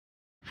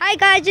Hi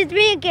guys, it's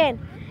me again.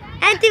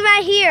 Andy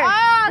right here.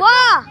 Oh,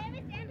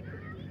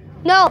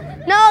 Wow.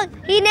 No,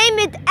 he named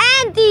it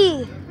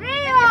Andy.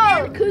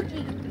 Real.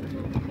 Cookie.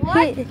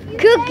 What?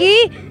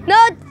 Cookie?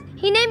 No,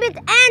 he named it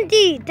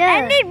Andy. Duh.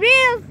 Andy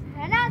Reels.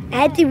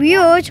 Andy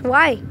Reels?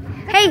 Why?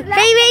 Hey. Wait,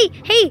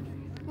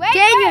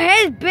 Dad, your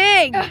head is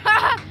big.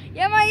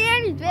 Yeah, my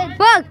head is big.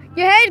 Look,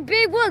 your head is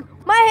big. Look,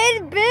 my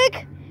head is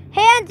big.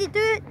 Hey Andy, do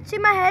you see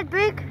my head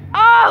big?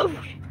 Oh.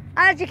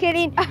 I'm just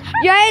kidding.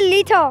 Your head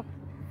little.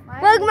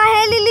 Look, my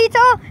head is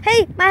little.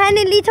 Hey, my head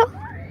is little.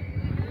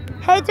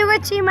 Hey, do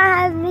you see my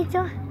head is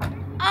little?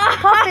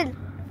 Perfect.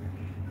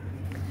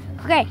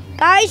 Okay,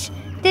 guys,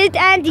 this is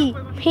Andy.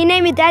 He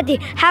named it Andy.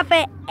 Have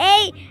a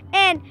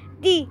A-N-D-Y.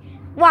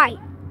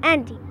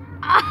 Andy.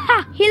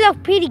 He looks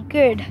pretty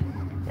good.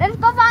 Let's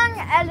go find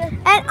Alice.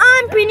 And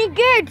I'm pretty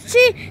good.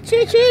 See.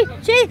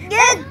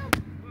 Yes.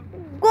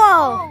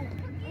 Whoa.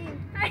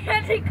 I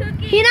got a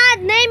cookie. He not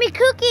naming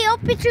Cookie. I'll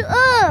pick you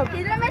up.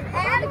 His name is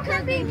Andy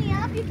Cookie.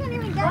 You can't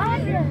even get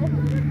it.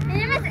 His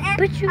name is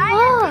Andy. Pick you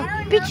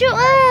up. Pick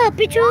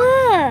you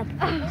up.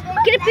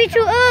 Get a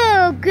picture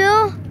up,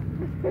 girl.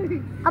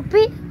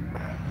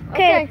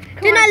 Okay.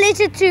 Do not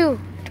listen to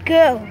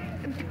girl.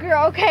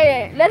 Girl,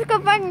 okay. Let's go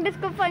find the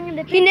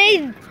He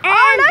named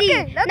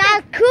Andy. Look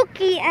Not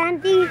Cookie,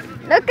 Andy.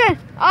 Look at.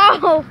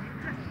 Oh.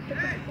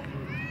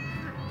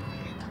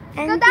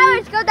 Andy.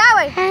 Go that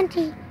way.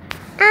 Andy.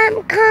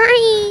 I'm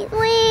crying.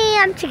 Wee.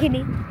 I'm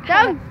chickeny.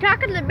 Go talk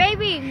to the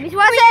baby. Miss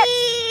What's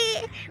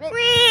it?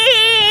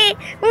 Wee.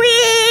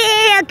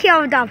 Okay,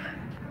 I'm a dog.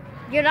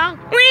 You're not.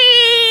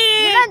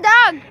 Wee. You're not a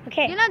dog.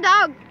 Okay. You're not a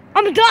dog.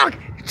 I'm a dog.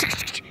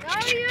 No,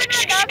 you're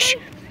not doggy.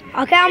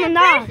 Okay, I'm a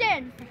dog.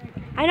 Person.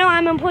 I know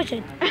I'm a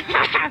person.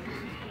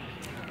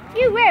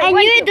 You weird. And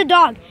What you ain't the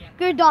dog.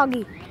 Good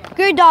doggy.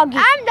 Good doggy.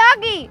 I'm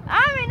doggy.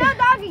 I'm not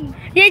doggy.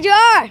 Yes, you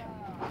are.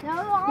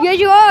 No. Yes,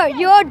 you are.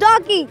 You're a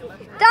doggy.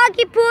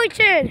 Doggy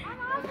person.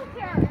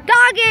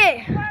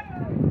 Doggy.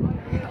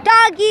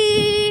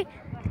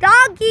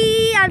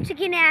 Doggy. I'm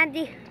chicken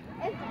Andy.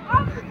 It's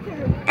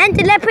officer.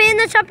 Andy, let's play in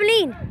the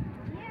trampoline.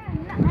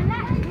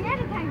 Yeah,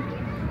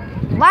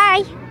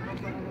 Why?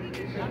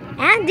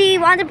 Andy,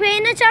 want to play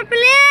in the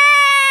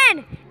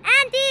trampoline?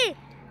 Andy,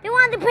 you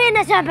want to play in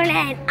the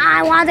trampoline?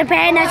 I want to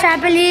play in the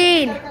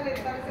trampoline.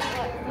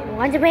 You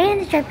want to play in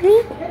the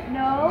trampoline?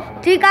 No.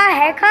 Do you got a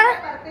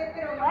haircut?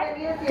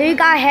 Do you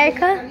got a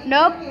haircut?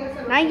 Nope.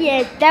 Not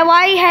yet. Then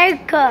why your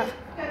haircut?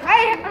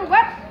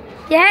 What?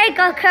 Your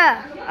haircut cut.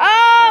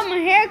 Oh, my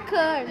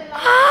haircut.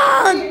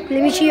 Oh,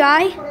 let me see your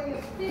eye.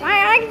 My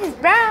eyes is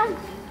brown.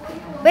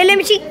 Wait, let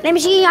me see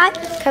your eye.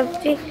 Come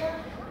see.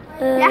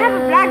 I have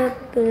a black.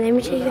 Let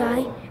me see your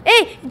eye.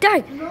 Hey,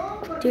 dark.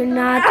 Do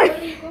not.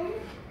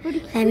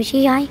 Let me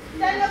see your eye.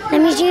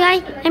 Let me see your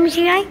eye. Let me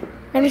see your eye.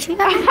 Let me see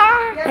your eye.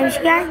 Let me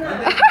see your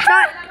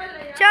eye.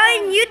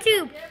 Join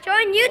YouTube.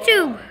 Join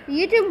YouTube.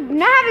 YouTube.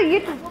 Not have a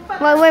YouTube.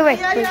 Wait.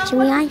 See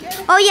my eye.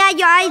 Oh yeah,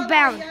 your eye's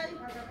brown.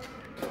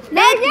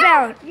 That's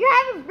brown. You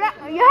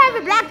have a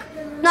black.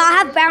 No, I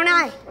have brown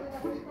eye.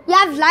 You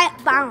have light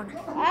brown. Me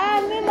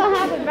don't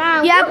have a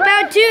brown. You have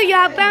brown too. You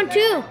have brown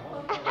too.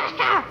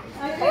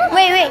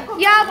 Wait.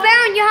 You have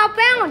brown. You have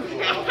brown.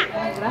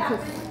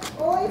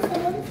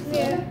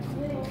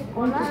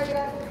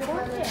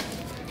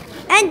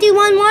 Andy,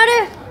 one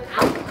water?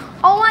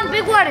 Oh, one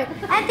big water.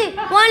 Andy,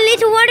 1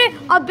 liter water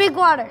or big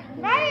water?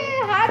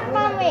 Very hot,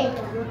 mommy.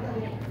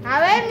 A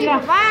ver, mi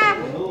papá.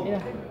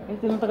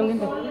 Este no está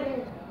caliente.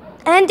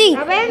 Andy,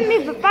 A ver,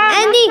 mi papá.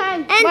 Andy,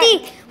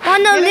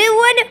 want a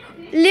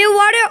little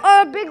water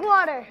or a big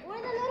water?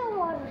 Where's the little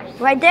water?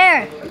 Right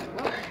there.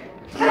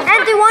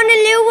 Andy, want a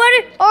little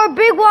water or a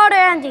big water,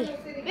 Andy?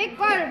 Big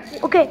water.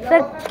 Okay,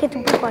 let's get the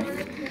big water.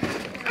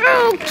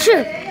 Ouch!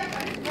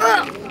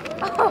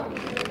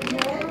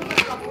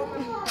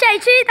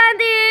 Cheese,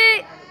 Andy!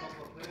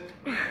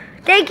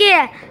 Thank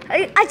you.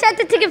 I tried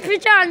to take a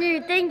picture on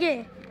you. Thank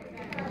you.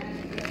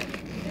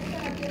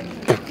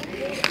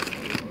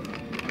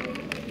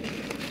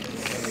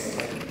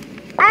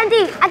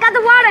 Andy, I got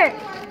the water.